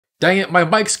Dang it, my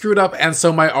mic screwed up and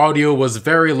so my audio was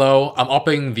very low. I'm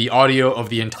upping the audio of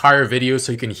the entire video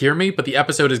so you can hear me, but the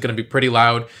episode is going to be pretty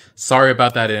loud. Sorry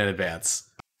about that in advance.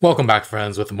 Welcome back,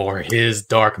 friends, with more His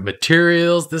Dark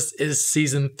Materials. This is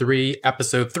Season 3,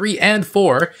 Episode 3 and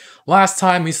 4. Last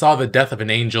time we saw the death of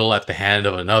an angel at the hand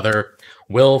of another.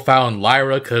 Will found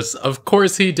Lyra, because of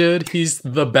course he did. He's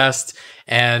the best,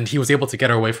 and he was able to get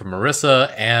her away from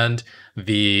Marissa and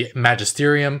the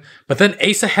Magisterium. But then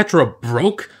Asa Hetra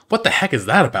broke? What the heck is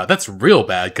that about? That's real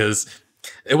bad, because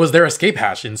it was their escape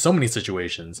hatch in so many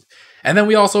situations. And then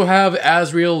we also have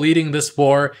Azriel leading this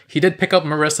war. He did pick up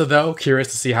Marissa, though. Curious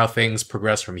to see how things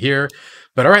progress from here.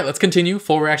 But alright, let's continue.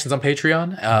 Full reactions on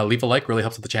Patreon. Leave a like, really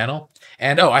helps with the channel.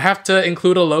 And oh, I have to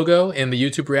include a logo in the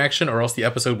YouTube reaction or else the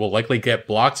episode will likely get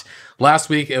blocked. Last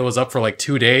week it was up for like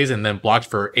 2 days and then blocked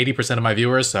for 80% of my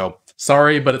viewers, so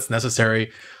sorry, but it's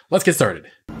necessary. Let's get started.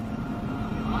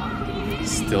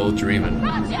 Still dreaming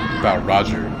about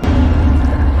Roger.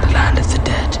 The land of the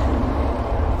dead.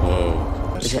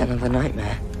 Whoa. Is it another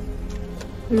nightmare?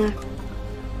 No.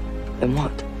 Then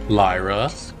what? Lyra.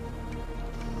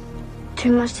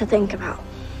 Too much to think about.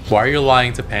 Why are you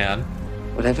lying to Pan?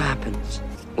 Whatever happens,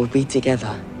 we'll be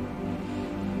together.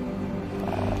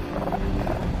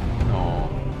 Oh.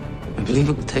 I believe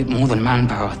it will take more than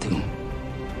manpower to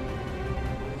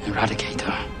eradicate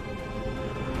her.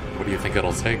 What do you think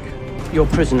it'll take? Your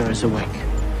prisoner is awake.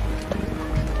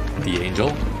 The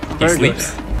angel? He Very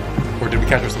sleeps? Or did we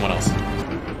capture someone else?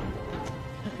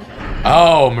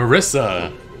 Oh,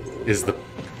 Marissa is the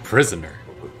prisoner.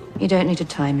 You don't need to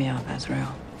tie me up,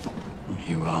 Azrael.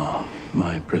 You are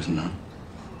my prisoner.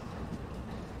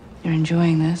 You're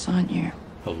enjoying this, aren't you?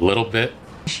 A little bit.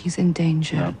 She's in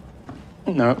danger.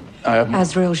 No, I haven't.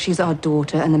 Azrael, she's our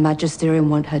daughter, and the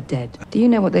Magisterium want her dead. Do you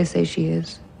know what they say she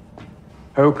is?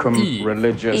 Hokum, Eve.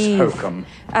 religious Eve. hokum.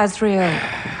 Azrael.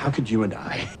 How could you and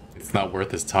I? It's not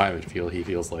worth his time, he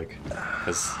feels like.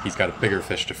 Because he's got a bigger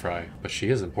fish to fry. But she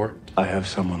is important. I have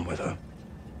someone with her.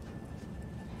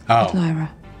 Oh.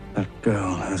 Lyra. That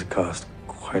girl has cast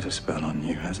quite a spell on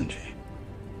you, hasn't she?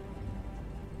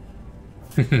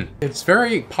 It's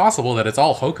very possible that it's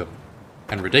all hokum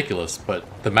and ridiculous, but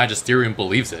the Magisterium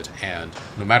believes it, and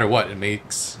no matter what, it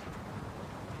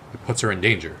puts her in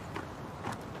danger.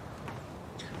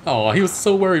 Oh, he was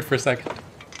so worried for a second.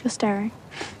 You're staring.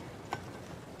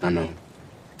 I know.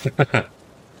 I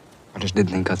just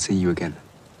didn't think I'd see you again.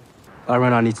 Lyra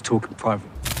and I need to talk in private.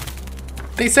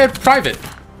 They said private.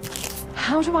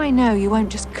 How do I know you won't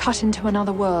just cut into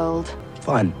another world?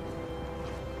 Fine.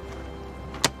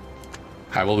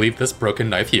 I will leave this broken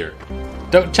knife here.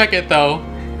 Don't check it, though.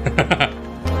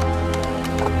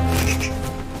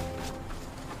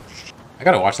 I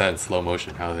gotta watch that in slow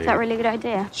motion, how they Is that a really good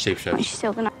idea? shapeshift. She's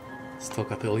still gonna... Still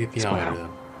got the Oleopiometer, though.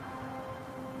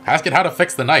 Ask it how to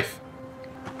fix the knife.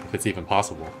 If it's even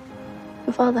possible.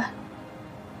 Your father.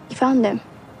 You found him.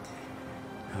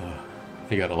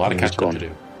 You got a lot of He's catching up to gone.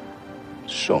 do.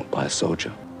 Shot by a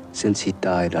soldier. Since he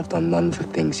died, I've done none of the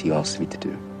things he asked me to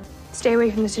do. Stay away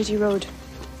from the city road.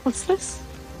 What's this?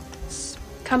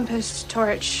 Compass,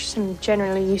 torch, some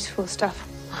generally useful stuff.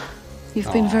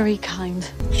 You've been very kind.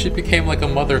 She became like a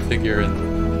mother figure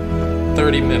in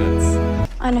 30 minutes.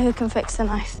 I know who can fix the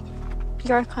knife.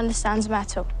 Yorick understands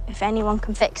metal. If anyone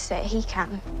can fix it, he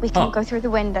can. We can go through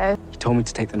the window. He told me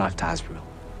to take the knife to Azrael.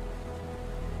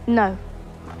 No.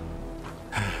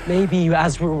 Maybe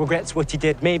Azrael regrets what he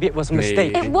did. Maybe it was a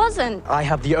mistake. It wasn't. I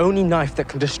have the only knife that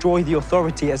can destroy the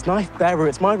authority. As knife bearer,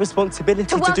 it's my responsibility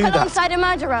To to work do that. alongside a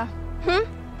murderer.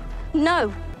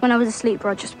 No. When I was asleep,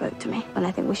 Roger spoke to me, and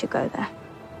I think we should go there.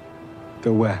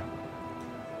 Go where?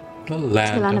 The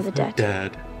land of the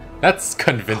dead. That's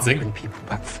convincing. Bring people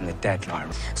back from the dead, Lyra.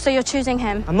 So you're choosing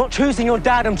him? I'm not choosing your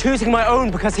dad. I'm choosing my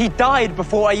own because he died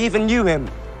before I even knew him.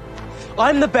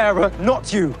 I'm the bearer,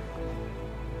 not you.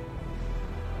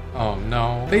 Oh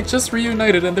no. They just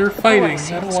reunited and they're fighting.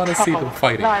 I don't want to see them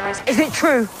fighting. Is it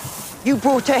true? You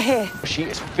brought her here. She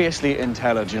is fiercely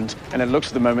intelligent, and it looks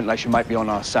at the moment like she might be on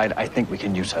our side. I think we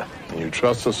can use her. You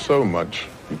trust her so much,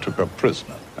 you took her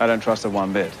prisoner. I don't trust her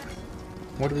one bit.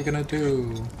 What are we gonna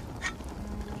do?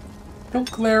 Don't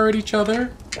glare at each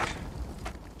other.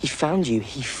 He found you,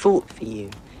 he fought for you.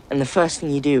 And the first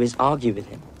thing you do is argue with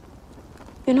him.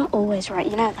 You're not always right,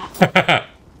 you know that.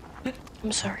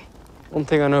 I'm sorry. One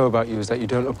thing I know about you is that you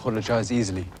don't apologize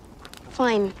easily.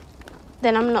 Fine.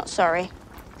 Then I'm not sorry.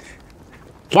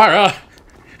 Lyra!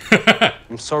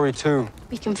 I'm sorry too.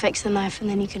 We can fix the knife and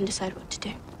then you can decide what to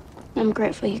do. I'm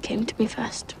grateful you came to me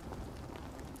first.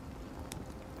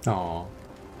 Aww.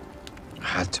 I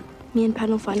had to. Me and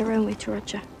Pen will find our own way to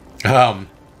Roger.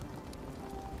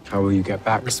 How will you get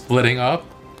back? We're splitting up.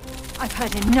 I've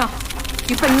heard enough.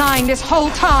 You've been lying this whole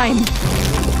time.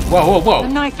 Whoa, whoa, whoa. The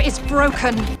knife is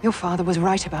broken. Your father was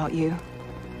right about you.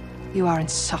 You are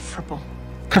insufferable.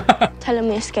 Tell him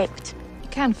we escaped. You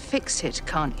can fix it,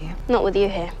 can't you? Not with you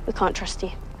here. We can't trust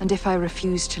you. And if I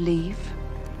refuse to leave?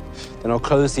 Then I'll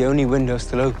close the only window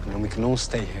still open and we can all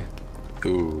stay here.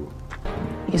 Ooh.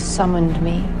 You summoned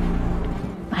me,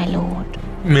 my lord.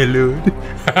 My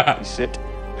lord. Sit.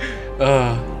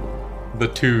 The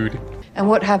dude. And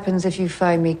what happens if you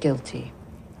find me guilty?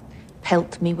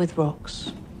 Pelt me with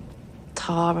rocks?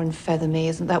 Tar and feather me?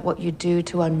 Isn't that what you do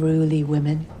to unruly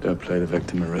women? Don't play the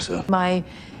victim, Marissa. My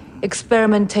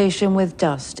experimentation with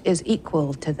dust is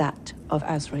equal to that of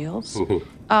Azrael's. Ooh.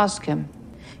 Ask him.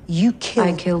 You killed...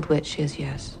 I killed witches,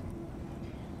 yes.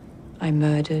 I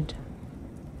murdered.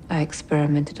 I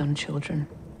experimented on children.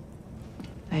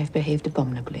 I have behaved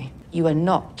abominably. You are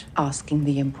not asking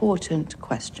the important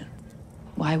question.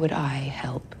 Why would I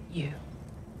help you?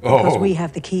 Because we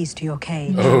have the keys to your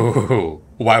cage. Oh,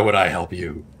 why would I help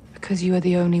you? Because you are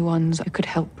the only ones who could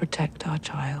help protect our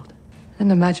child.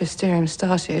 And the Magisterium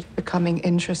started becoming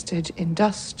interested in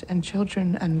dust and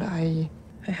children, and I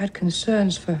had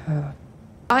concerns for her.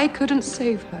 I couldn't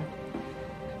save her.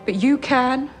 But you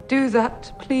can do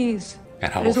that, please.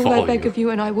 And I That will is all I follow beg you. of you,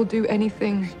 and I will do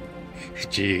anything.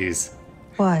 Jeez.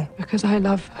 Why? Because I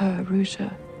love her,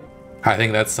 Rusha. I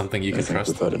think that's something you I can think trust.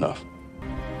 we've heard enough.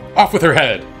 Off with her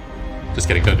head! Just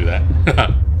kidding, don't do that.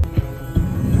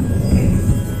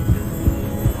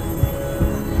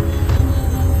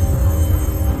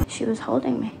 She was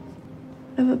holding me.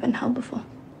 Never been held before.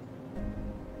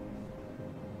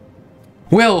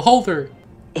 Will, hold her!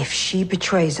 If she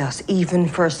betrays us, even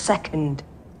for a second,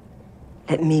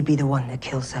 let me be the one that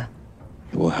kills her.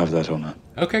 You will have that honor.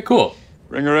 Okay, cool.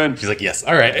 Bring her in. She's like, yes,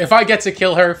 alright. If I get to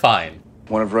kill her, fine.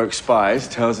 One of Roke's spies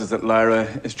tells us that Lyra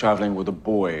is traveling with a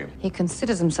boy. He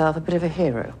considers himself a bit of a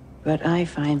hero, but I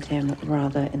find him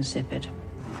rather insipid.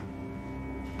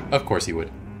 Of course he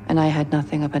would. And I had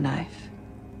nothing of a knife.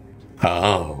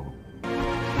 Oh.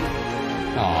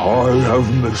 I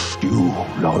have missed you,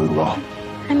 Lyra.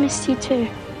 I missed you too.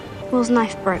 Will's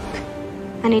knife broke.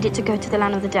 I needed to go to the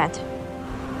land of the dead.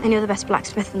 And you're the best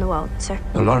blacksmith in the world, so...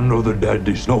 The land of the dead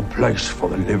is no place for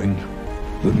the living.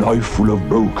 The knife will have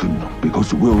broken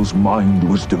because Will's mind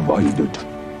was divided.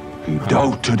 He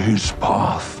doubted his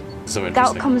path. So Doubt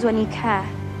interesting. comes when you care.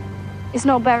 It's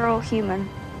not better or human.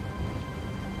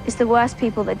 It's the worst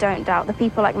people that don't doubt, the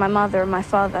people like my mother and my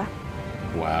father.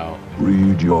 Wow.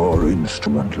 Read your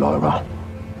instrument, Lyra.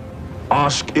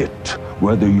 Ask it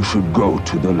whether you should go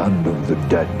to the land of the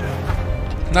dead.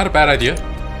 Not a bad idea.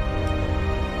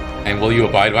 And will you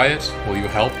abide by it? Will you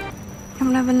help? I've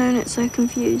never known it so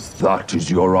confused. That is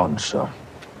your answer.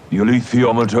 The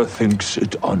alethiometer thinks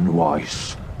it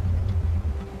unwise.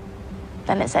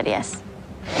 Then it said yes.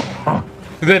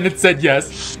 Then it said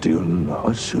yes. Still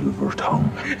a silver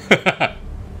tongue.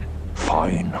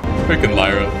 Fine. Frickin'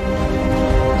 Lyra.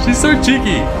 She's so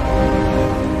cheeky.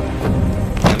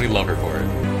 And we love her for it.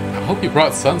 I hope you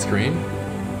brought sunscreen.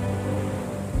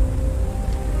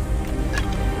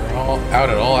 We're all out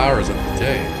at all hours of the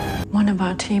day. One of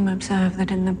our team observed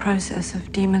that in the process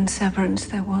of demon severance,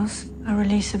 there was a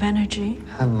release of energy.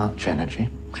 How much energy?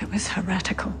 It was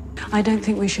heretical. I don't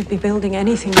think we should be building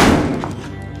anything.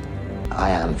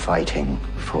 I am fighting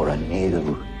for a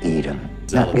new Eden.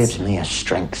 That gives me a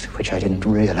strength which I didn't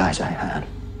realize I had.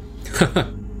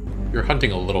 You're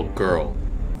hunting a little girl.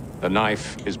 The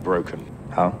knife is broken.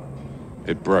 How?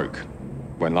 It broke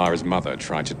when Lyra's mother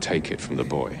tried to take it from the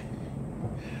boy.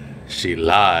 She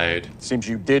lied. Seems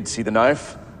you did see the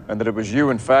knife, and that it was you,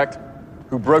 in fact,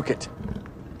 who broke it.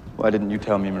 Why didn't you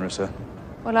tell me, Marissa?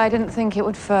 Well, I didn't think it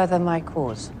would further my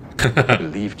cause. I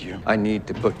believed you. I need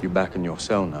to put you back in your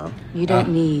cell now. You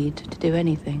don't need to do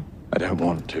anything. I don't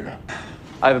want to.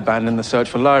 I've abandoned the search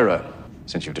for Lyra.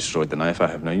 Since you've destroyed the knife, I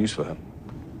have no use for her.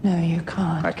 No, you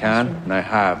can't. I can, and I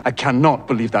have. I cannot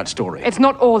believe that story. It's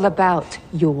not all about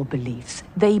your beliefs.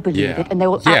 They believe it, and they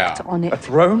will act on it. A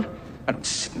throne? I don't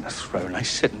sit in a throne. I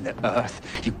sit in the earth.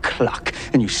 You cluck,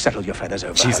 and you settle your feathers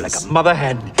over her like a mother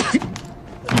hen.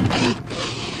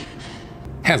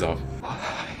 Hands off.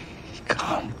 Why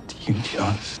can't you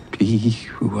just be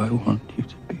who I want you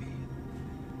to be?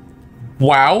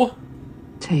 Wow.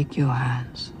 Take your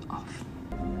hands off.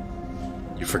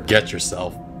 You forget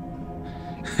yourself.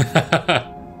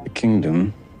 The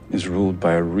kingdom is ruled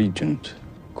by a regent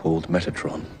called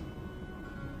Metatron.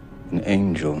 An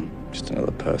angel, just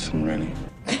another person, really.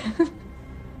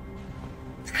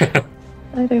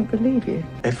 I don't believe you.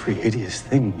 Every hideous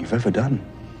thing you've ever done,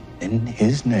 in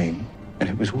his name, and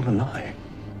it was all a lie.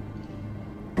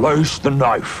 Place the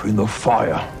knife in the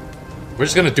fire. We're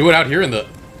just gonna do it out here in the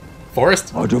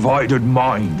forest? A divided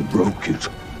mind broke it.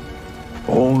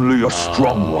 Only a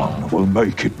strong one will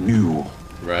make it new.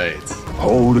 Right.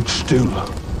 Hold it still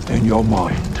in your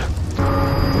mind.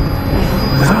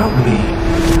 Without me.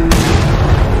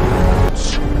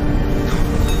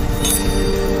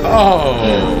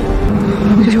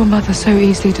 Oh. Was your mother so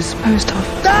easily disposed of?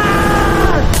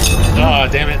 Oh,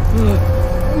 damn it.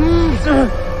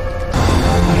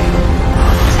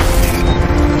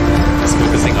 Just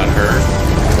focusing on her.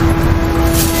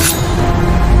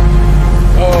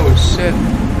 Oh, shit.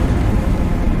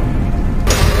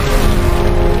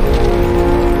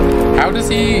 How does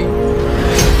he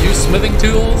use smithing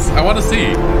tools? I want to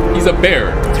see. He's a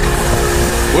bear.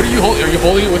 What are you holding? Are you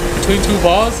holding it with between two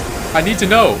paws? I need to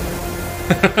know.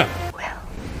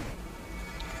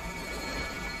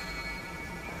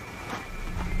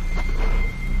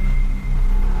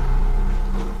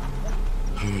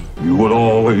 You will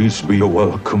always be a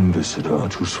welcome visitor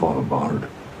to Svalbard.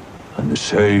 And the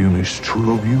same is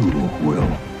true of you,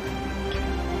 Will.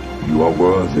 You are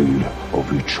worthy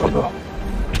of each other.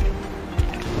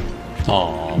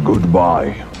 Aww.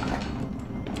 Goodbye.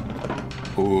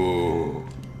 Ooh.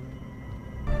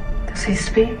 Does he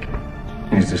speak?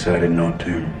 He's decided not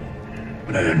to.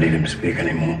 But I don't need him to speak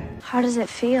anymore. How does it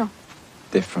feel?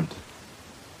 Different.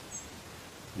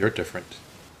 You're different.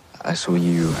 I saw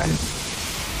you and...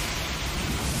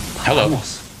 Hello.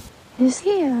 Ramos. Is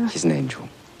he He's an angel.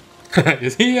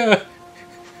 Is he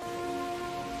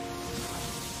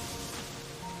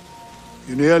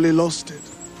You nearly lost it.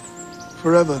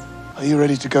 Forever. Are you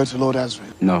ready to go to Lord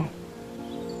Asriel? No.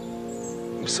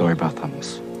 I'm sorry,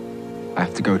 Barthamos. I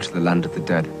have to go to the land of the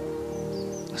dead.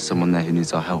 There's someone there who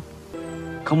needs our help.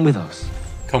 Come with us.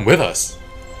 Come with us?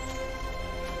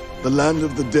 The land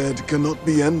of the dead cannot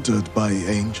be entered by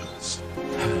angels.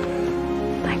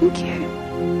 Thank you.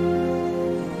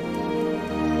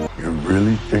 You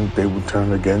really think they would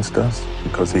turn against us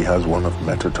because he has one of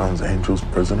Metatron's angels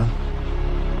prisoner?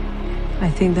 I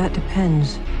think that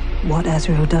depends what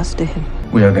Asriel does to him.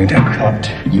 We are going to cut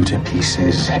you to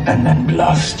pieces and then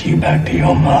blast you back to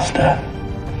your master.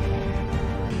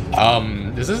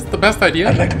 Is this the best idea?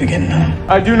 I'd like to begin now.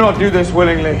 I do not do this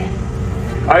willingly.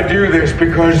 I do this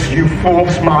because you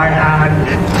force my hand.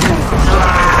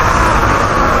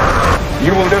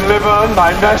 You will deliver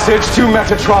my message to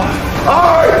Metatron.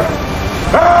 I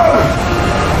am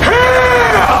here!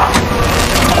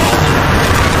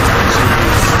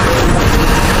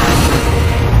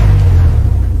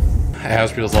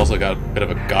 Asriel's also got a bit of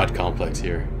a god complex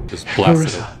here. Just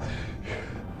blasted it.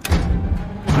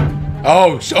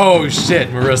 Oh shit,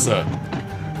 Marissa.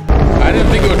 I didn't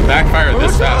think it would backfire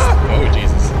this fast. Oh,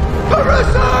 Jesus.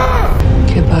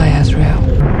 Marissa! Goodbye, Asriel.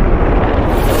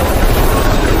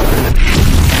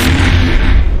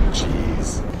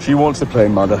 Jeez. She wants to play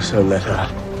mother, so let her.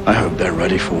 I hope they're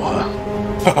ready for her.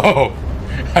 Oh,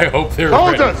 I hope they're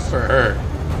ready for her.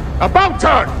 About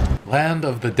turn! Land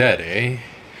of the dead, eh?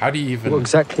 How do you even... What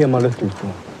exactly am I looking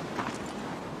for?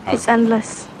 It's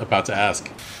endless. About to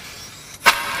ask.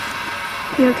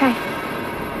 You okay?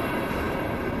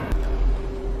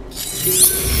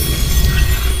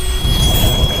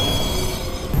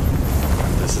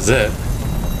 This is it.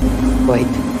 Wait.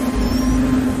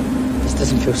 This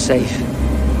doesn't feel safe.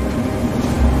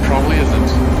 Probably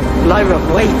isn't. Lyra,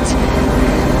 wait!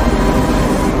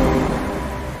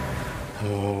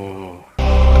 Oh.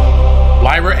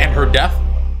 Lyra and her death?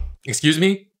 Excuse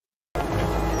me?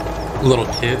 Little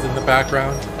kids in the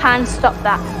background. Pan, stop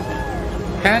that.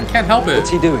 Pan can't help it. What's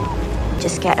he doing?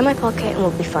 Just get in my pocket and we'll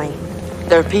be fine.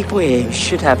 There are people here who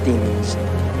should have demons,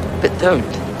 but don't.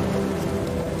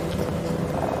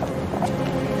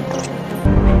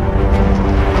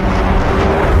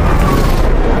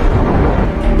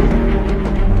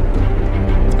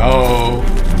 Oh.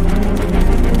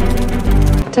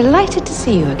 Delighted to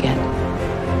see you again.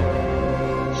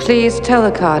 Please tell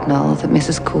the Cardinal that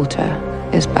Mrs. Coulter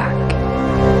is back.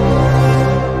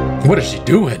 What is she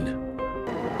doing?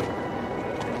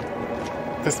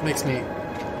 This makes me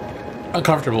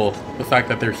uncomfortable, the fact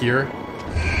that they're here.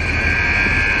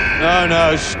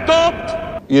 No,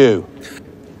 stop! You.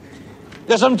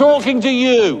 Yes, I'm talking to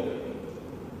you.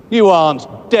 You aren't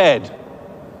dead.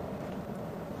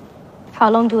 How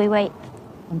long do we wait?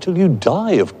 Until you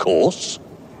die, of course.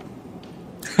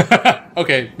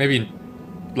 Okay, maybe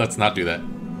let's not do that.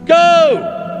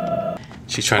 Go!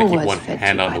 She's trying to keep one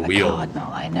hand on the wheel.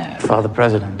 Cardinal, I know. Father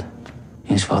President.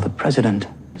 He's Father President.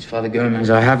 He's Father Gomez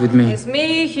I have with me. It's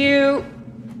me, Hugh.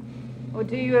 Or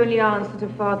do you only answer to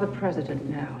Father President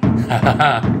now?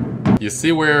 You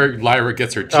see where Lyra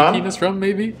gets her cheekiness from,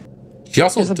 maybe? She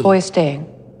also Is the boy staying?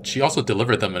 She also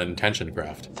delivered them an intention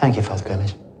graft. Thank you, Father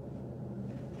Gomez.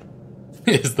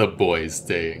 Is the boy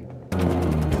staying?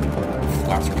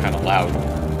 Flaps are kind of loud.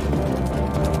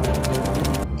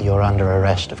 You're under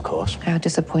arrest, of course. How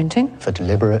disappointing. For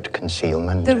deliberate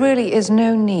concealment. There really is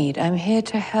no need. I'm here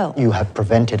to help. You have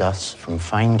prevented us from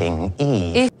finding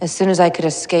Eve. As soon as I could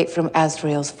escape from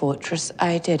Azrael's fortress,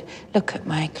 I did. Look at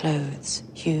my clothes,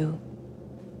 Hugh.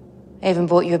 I even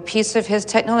bought you a piece of his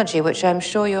technology, which I'm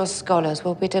sure your scholars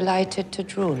will be delighted to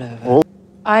drool over. Oh.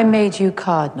 I made you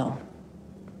cardinal.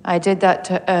 I did that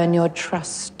to earn your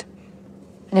trust.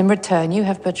 And in return, you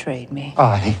have betrayed me.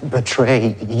 I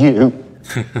betray you.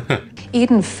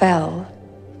 Eden fell.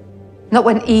 Not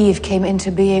when Eve came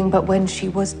into being, but when she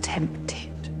was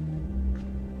tempted.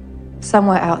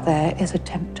 Somewhere out there is a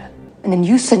tempter. And then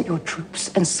you sent your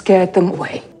troops and scared them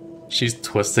away. She's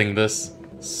twisting this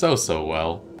so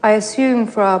well. I assume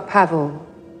Fra Pavel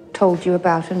told you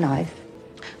about a knife.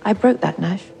 I broke that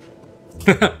knife.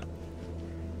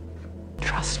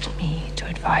 Trust me to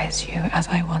advise you, as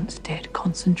I once did.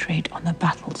 Concentrate on the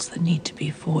battles that need to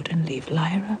be fought and leave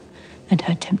Lyra and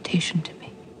her temptation to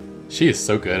me. She is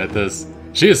so good at this.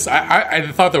 She is.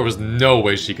 I thought there was no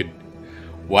way she could.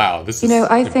 Wow, this is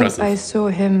I think impressive. I saw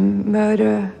him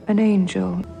murder an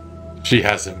angel. She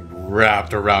has him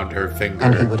wrapped around her finger.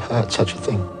 And he would hurt such a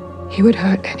thing. He would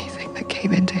hurt anything that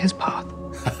came into his path.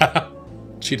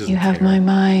 She doesn't You have care. my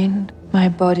mind, my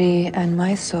body, and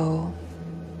my soul.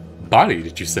 Body,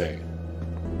 did you say?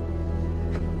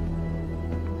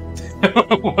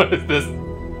 What is this?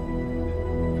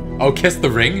 Oh, kiss the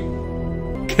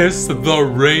ring? Kiss the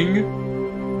ring?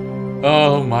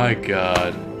 Oh my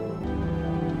god.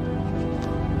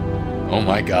 Oh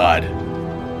my god.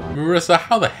 Marissa,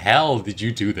 how the hell did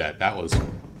you do that? That was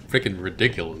freaking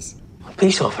ridiculous. A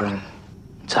peace offering.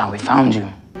 That's how we found you.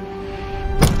 The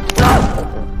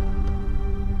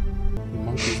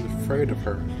monkey's afraid of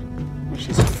her.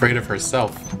 She's afraid of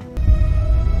herself.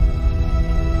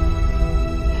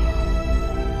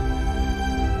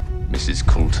 Mrs.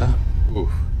 Coulter?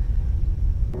 Oof.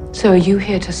 So are you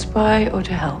here to spy or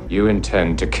to help? You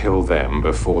intend to kill them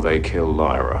before they kill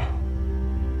Lyra.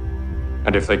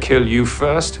 And if they kill you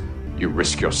first, you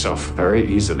risk yourself very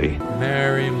easily.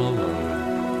 Mary Malone.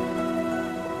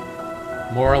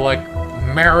 More like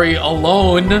Mary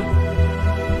Alone.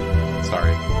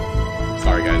 Sorry.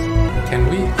 Sorry, guys. Can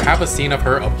we have a scene of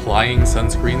her applying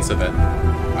sunscreen so that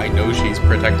I know she's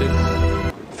protected?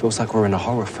 Feels like we're in a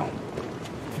horror film.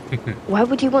 Why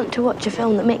would you want to watch a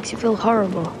film that makes you feel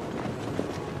horrible?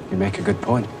 You make a good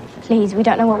point. Please, we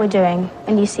don't know what we're doing,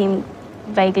 and you seem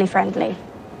vaguely friendly.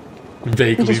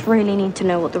 Vaguely. We just really need to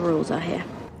know what the rules are here.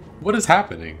 What is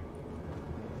happening?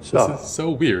 This is so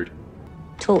weird.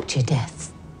 Torture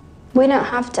deaths. We don't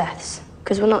have deaths,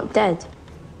 because we're not dead.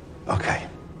 Okay.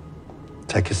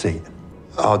 Take a seat.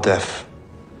 Our death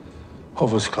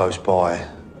hovers close by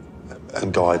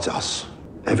and guides us.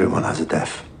 Everyone has a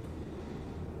death.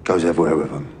 Goes everywhere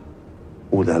with them.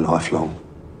 All their life long.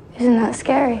 Isn't that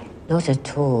scary? Not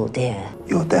at all, dear.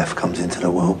 Your death comes into the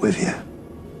world with you.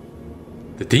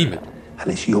 The demon.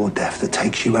 And it's your death that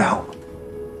takes you out.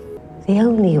 The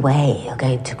only way you're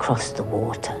going to cross the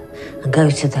water and go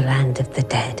to the land of the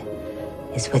dead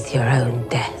is with your own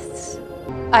deaths.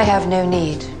 I have no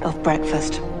need of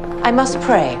breakfast. I must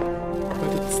pray.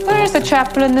 Where is the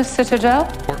chapel in the citadel?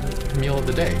 Important meal of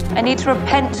the day. I need to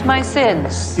repent my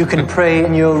sins. You can pray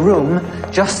in your room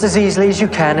just as easily as you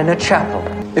can in a chapel,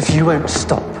 if you won't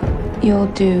stop. You'll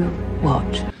do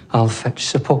what? I'll fetch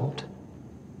support.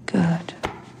 Good.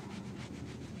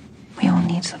 We all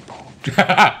need support.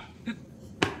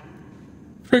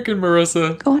 Frickin'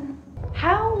 Marissa. Go on.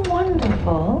 How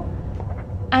wonderful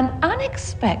and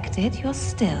unexpected you're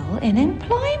still in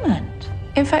employment.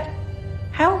 In fact,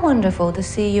 how wonderful to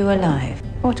see you alive.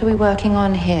 What are we working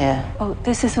on here? Oh,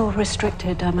 this is all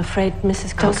restricted, I'm afraid,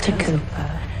 Mrs. Coulter. Dr.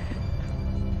 Cooper.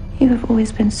 You have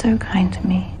always been so kind to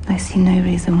me. I see no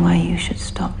reason why you should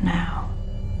stop now.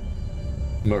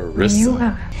 Marissa. You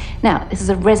are. Now, this is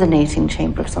a resonating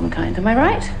chamber of some kind, am I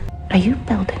right? Are you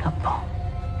building a bomb?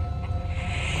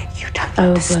 You don't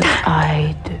understand. But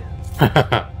I do.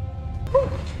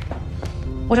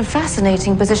 What a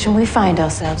fascinating position we find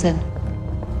ourselves in.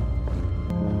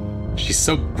 She's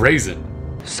so brazen.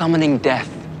 Summoning death.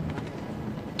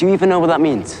 Do you even know what that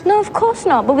means? No, of course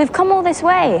not, but we've come all this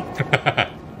way.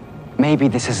 Maybe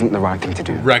this isn't the right thing to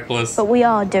do. Reckless. But we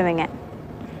are doing it.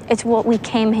 It's what we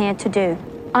came here to do.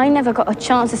 I never got a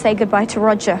chance to say goodbye to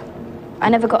Roger. I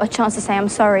never got a chance to say I'm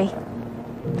sorry.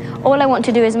 All I want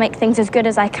to do is make things as good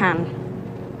as I can.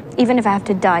 even if I have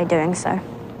to die doing so.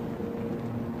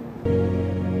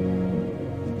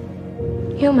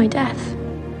 You're my death.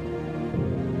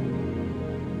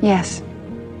 Yes.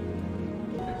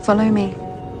 Follow me.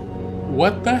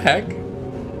 What the heck?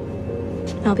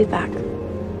 I'll be back.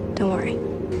 Don't worry.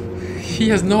 He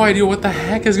has no idea what the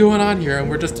heck is going on here, and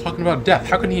we're just talking about death.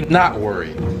 How can he not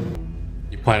worry?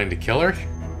 You planning to kill her?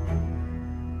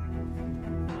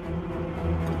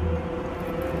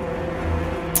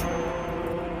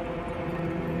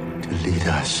 To lead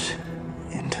us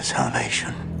into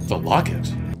salvation. The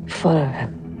locket. Follow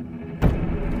him.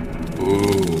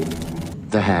 Ooh.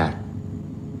 The hair.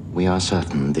 We are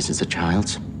certain this is a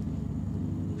child's?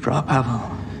 Fra Pavel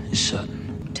is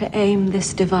certain. To aim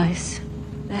this device,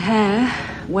 the hair,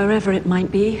 wherever it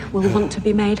might be, will want to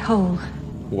be made whole.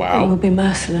 Wow. It will be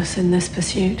merciless in this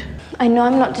pursuit. I know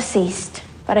I'm not deceased,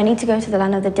 but I need to go to the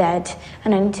land of the dead,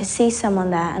 and I need to see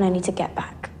someone there, and I need to get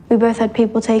back. We both had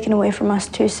people taken away from us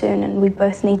too soon, and we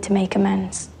both need to make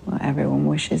amends. Well, everyone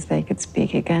wishes they could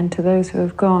speak again to those who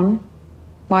have gone.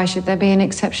 Why should there be an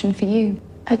exception for you?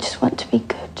 I just want to be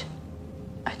good.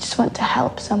 I just want to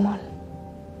help someone.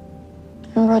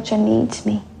 And Roger needs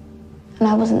me, and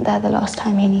I wasn't there the last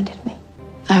time he needed me.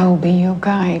 I will be your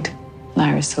guide,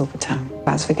 Lyra Silvertongue.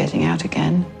 As for getting out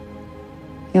again,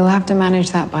 you'll have to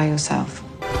manage that by yourself.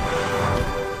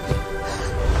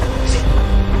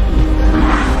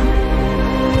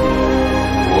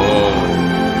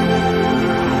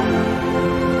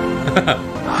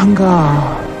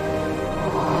 Hunger.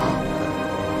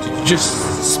 Did you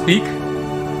just speak?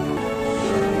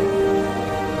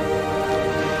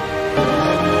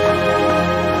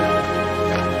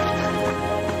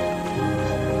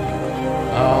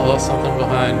 Oh, left something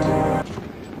behind.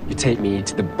 You take me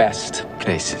to the best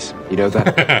places. You know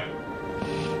that?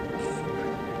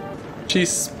 She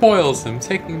spoils him,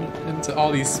 taking him to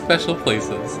all these special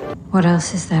places. What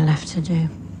else is there left to do?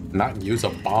 Not use a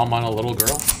bomb on a little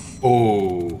girl?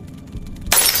 Oh.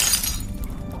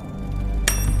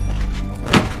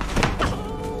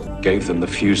 Gave them the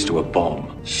fuse to a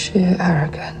bomb. Sheer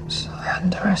arrogance. I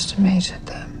underestimated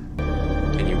them.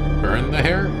 Can you burn the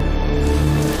hair?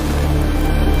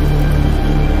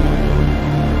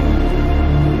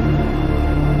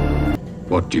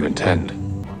 What do you intend?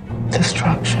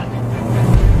 Destruction.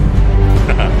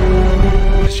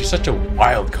 She's such a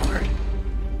wild card.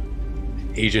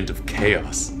 Agent of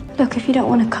chaos. Look, if you don't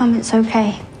want to come, it's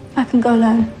okay. I can go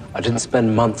alone. I didn't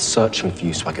spend months searching for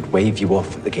you so I could wave you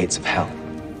off at the gates of hell.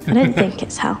 I don't think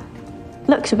it's hell.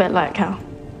 Looks a bit like hell,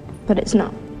 but it's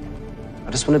not.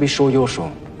 I just want to be sure you're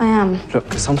sure. I am.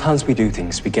 Look, sometimes we do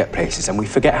things, we get places, and we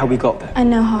forget how we got there. I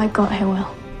know how I got here, Will.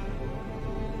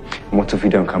 And what if we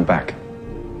don't come back?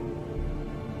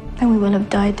 Then we will have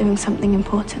died doing something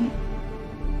important.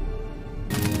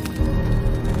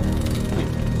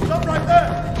 Stop right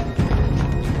there!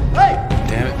 Hey!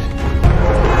 Damn it.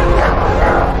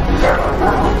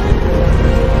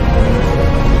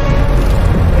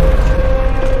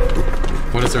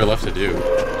 What is there left to do?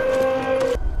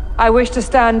 I wish to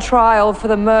stand trial for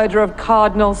the murder of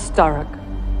Cardinal Sturrock.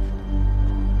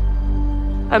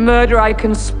 A murder I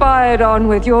conspired on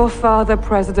with your father,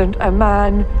 President, a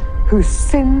man who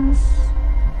sins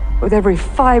with every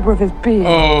fiber of his being.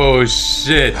 Oh,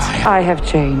 shit. I have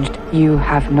changed. You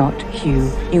have not,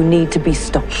 Hugh. You need to be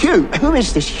stopped. Hugh? Who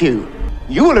is this Hugh?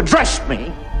 You will address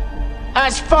me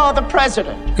as Father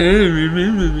President.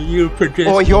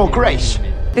 Or Your Grace.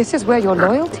 This is where your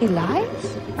loyalty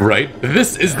lies? Right?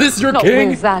 Is this your Not king?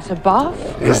 with that above.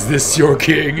 Is this your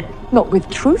king? Not with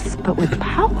truth, but with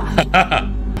power.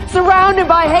 Surrounded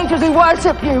by haters who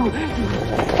worship you.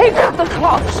 Take up the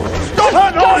cloth. Stop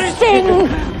that noise!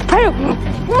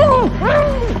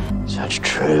 Such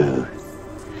true,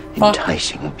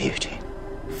 enticing beauty.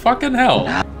 Fucking hell.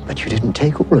 But you didn't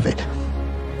take all of it.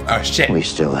 Oh, shit. We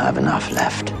still have enough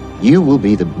left. You will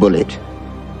be the bullet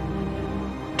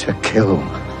to kill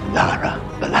Lyra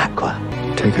Belacqua.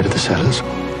 Take her to the cellars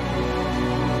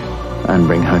and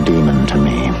bring her demon to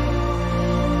me.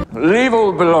 Leave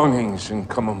all belongings and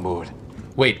come on board.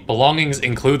 Wait, belongings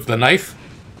includes the knife?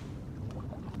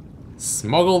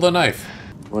 Smuggle the knife.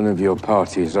 One of your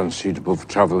party is unsuitable for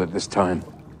travel at this time.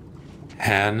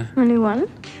 Han. Only one?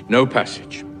 No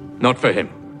passage. Not for him.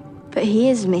 But he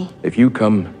is me. If you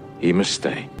come, he must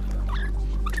stay.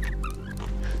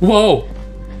 Whoa!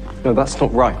 No, that's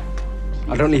not right.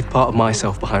 I don't leave part of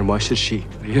myself behind. Why should she?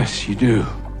 Yes, you do.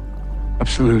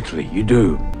 Absolutely, you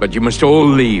do. But you must all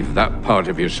leave that part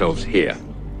of yourselves here.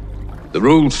 The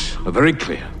rules are very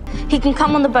clear. He can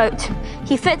come on the boat.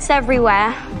 He fits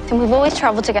everywhere. And we've always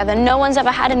traveled together. No one's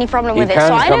ever had any problem with it.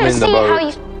 So I don't see how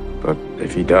you... But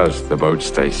if he does, the boat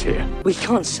stays here. We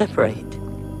can't separate.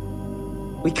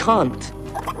 We can't.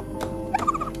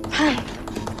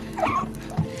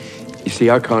 You see,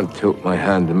 I can't tilt my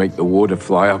hand and make the water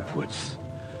fly upwards.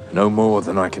 No more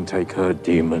than I can take her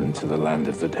demon to the land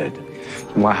of the dead.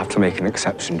 You might have to make an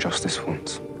exception just this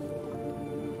once.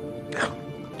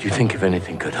 Do you think if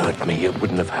anything could hurt me, it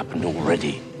wouldn't have happened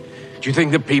already? Do you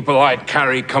think the people I'd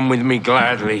carry come with me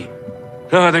gladly?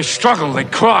 No, they struggle, they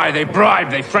cry, they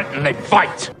bribe, they threaten, they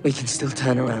fight. We can still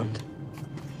turn around.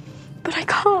 But I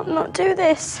can't not do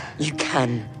this. You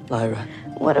can, Lyra.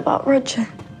 What about Roger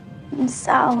and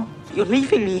Sal? You're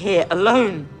leaving me here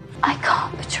alone. I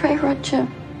can't betray Roger.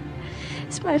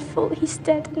 It's my fault he's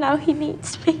dead and now he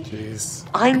needs me. Jeez.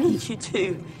 I need you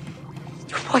too.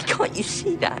 Why can't you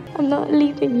see that? I'm not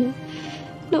leaving you.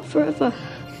 Not forever.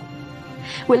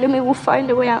 Willem will find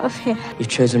a way out of here. You've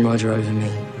chosen Roger over me.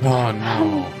 Oh,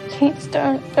 no. Please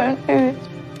don't do it.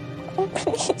 Oh,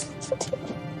 please.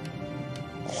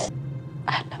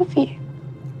 I love you.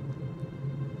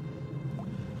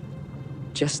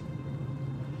 Just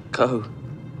go.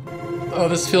 Oh,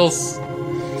 this feels...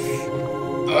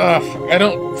 I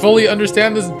don't fully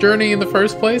understand this journey in the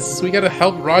first place. We gotta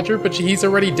help Roger, but he's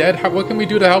already dead. What can we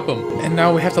do to help him? And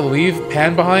now we have to leave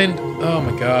Pan behind? Oh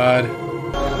my god.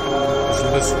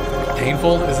 Isn't this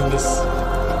painful? Isn't this...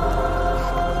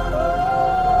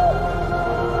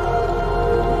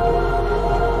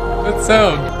 Good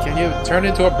sound. Can you turn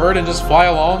into a bird and just fly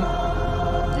along?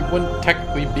 You wouldn't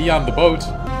technically be on the boat.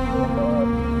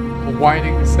 A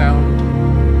whining sound.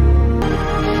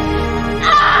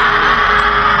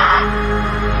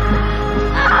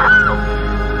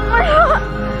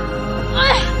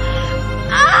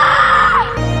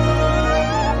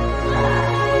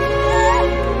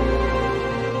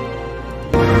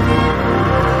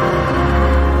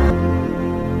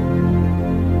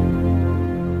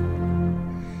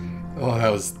 Oh,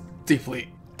 that was deeply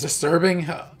disturbing,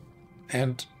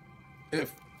 and it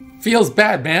feels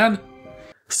bad, man.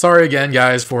 Sorry again,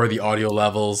 guys, for the audio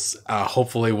levels.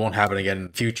 Hopefully it won't happen again in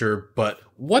the future, but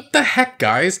what the heck,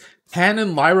 guys? Pan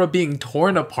and Lyra being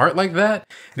torn apart like that?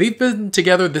 They've been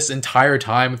together this entire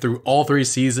time through all 3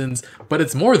 seasons, but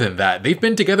it's more than that. They've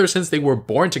been together since they were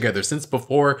born together, since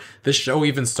before this show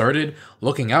even started,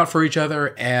 looking out for each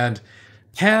other, and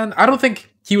Pan, I don't think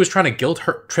he was trying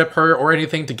to trip her or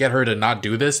anything to get her to not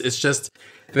do this. It's just,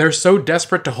 they're so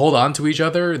desperate to hold on to each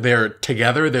other. They're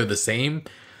together, they're the same.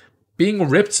 Being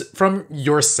ripped from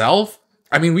yourself?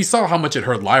 I mean, we saw how much it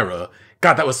hurt Lyra.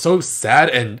 God, that was so sad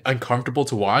and uncomfortable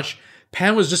to watch.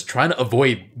 Pan was just trying to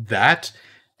avoid that.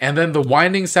 And then the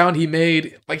whining sound he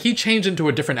made, like, he changed into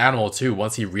a different animal too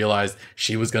once he realized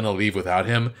she was gonna leave without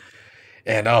him.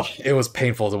 And oh, it was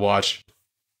painful to watch.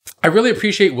 I really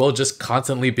appreciate Will just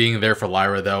constantly being there for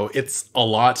Lyra though. It's a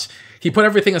lot. He put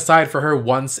everything aside for her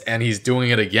once and he's doing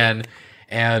it again.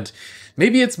 And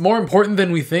maybe it's more important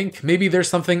than we think. Maybe there's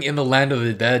something in the land of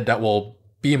the dead that will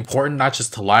be important not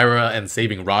just to Lyra and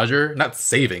saving Roger. Not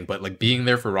saving, but like being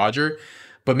there for Roger.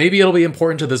 But maybe it'll be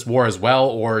important to this war as well,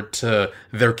 or to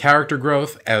their character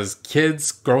growth as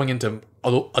kids growing into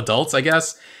adults, I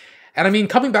guess. And I mean,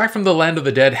 coming back from the land of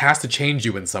the dead has to change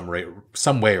you in some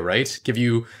way, right? Give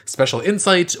you special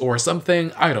insight or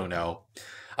something? I don't know.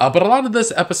 But a lot of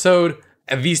this episode,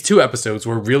 and these 2 episodes,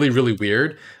 were really, really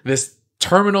weird. This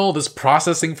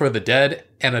processing for the dead,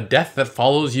 and a death that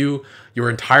follows you your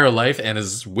entire life and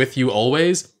is with you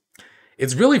always.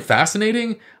 It's really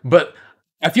fascinating, but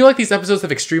I feel like these episodes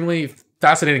have extremely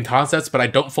fascinating concepts, but I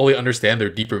don't fully understand their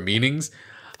deeper meanings.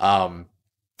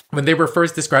 When they were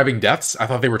first describing deaths, I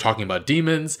thought they were talking about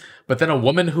demons, but then a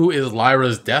woman who is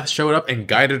Lyra's death showed up and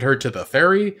guided her to the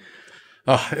ferry.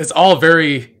 It's all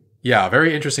very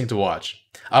interesting to watch.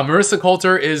 Marissa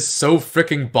Coulter is so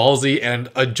freaking ballsy and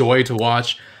a joy to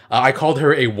watch. I called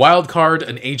her a wild card,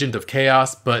 an agent of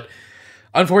chaos, but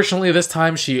unfortunately this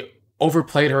time she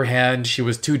overplayed her hand. She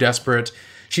was too desperate.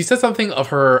 She said something of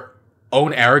her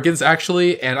own arrogance,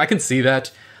 actually, and I can see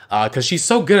that because she's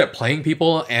so good at playing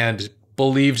people and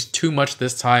believed too much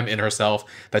this time in herself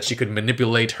that she could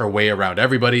manipulate her way around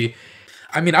everybody.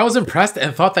 I mean, I was impressed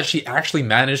and thought that she actually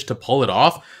managed to pull it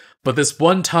off, but this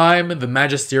one time, the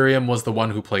Magisterium was the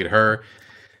one who played her.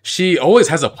 She always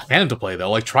has a plan to play,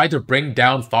 though, like tried to bring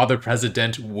down Father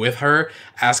President with her,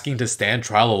 asking to stand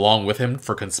trial along with him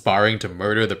for conspiring to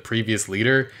murder the previous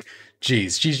leader.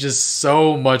 Jeez, she's just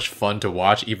so much fun to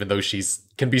watch, even though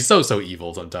can be so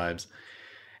evil sometimes.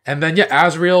 And then, yeah,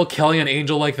 Azrael killing an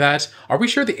angel like that. Are we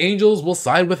sure the angels will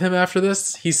side with him after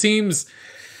this?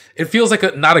 It feels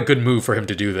like not a good move for him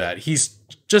to do that. He's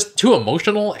just too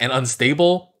emotional and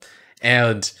unstable.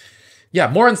 And yeah,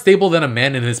 more unstable than a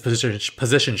man in his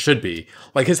position should be.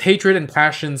 Like, his hatred and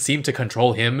passion seem to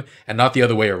control him and not the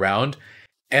other way around.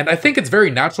 And I think it's very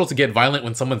natural to get violent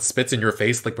when someone spits in your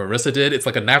face like Marissa did. It's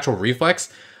like a natural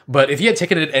reflex. But if he had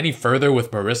taken it any further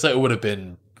with Marissa, it would have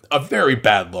been a very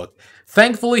bad look.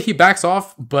 Thankfully, he backs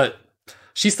off, but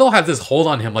she still has this hold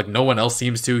on him like no one else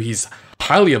seems to. He's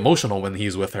highly emotional when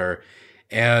he's with her.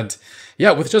 And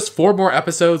yeah, with just 4 more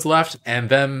episodes left and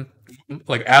them,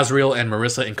 like Azriel and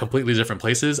Marissa in completely different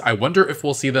places, I wonder if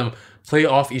we'll see them play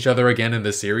off each other again in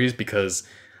this series, because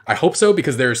I hope so,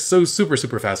 because they're so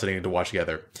super fascinating to watch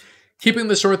together. Keeping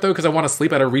this short though, because I want to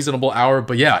sleep at a reasonable hour,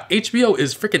 but yeah, HBO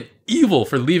is freaking evil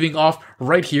for leaving off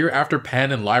right here after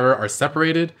Pan and Lyra are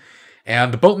separated.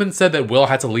 And the boatman said that Will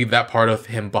had to leave that part of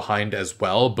him behind as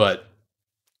well, but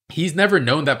he's never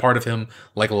known that part of him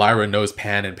like Lyra knows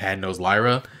Pan and Pan knows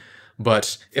Lyra.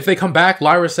 But if they come back,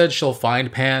 Lyra said she'll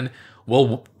find Pan.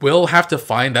 We'll have to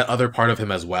find that other part of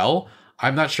him as well.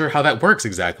 I'm not sure how that works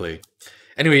exactly.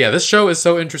 Anyway, yeah, this show is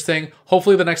so interesting.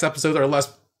 Hopefully the next episodes are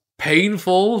less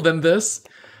painful than this.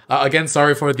 Again,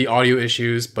 sorry for the audio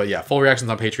issues, but yeah, full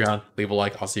reactions on Patreon. Leave a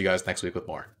like. I'll see you guys next week with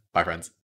more. Bye, friends.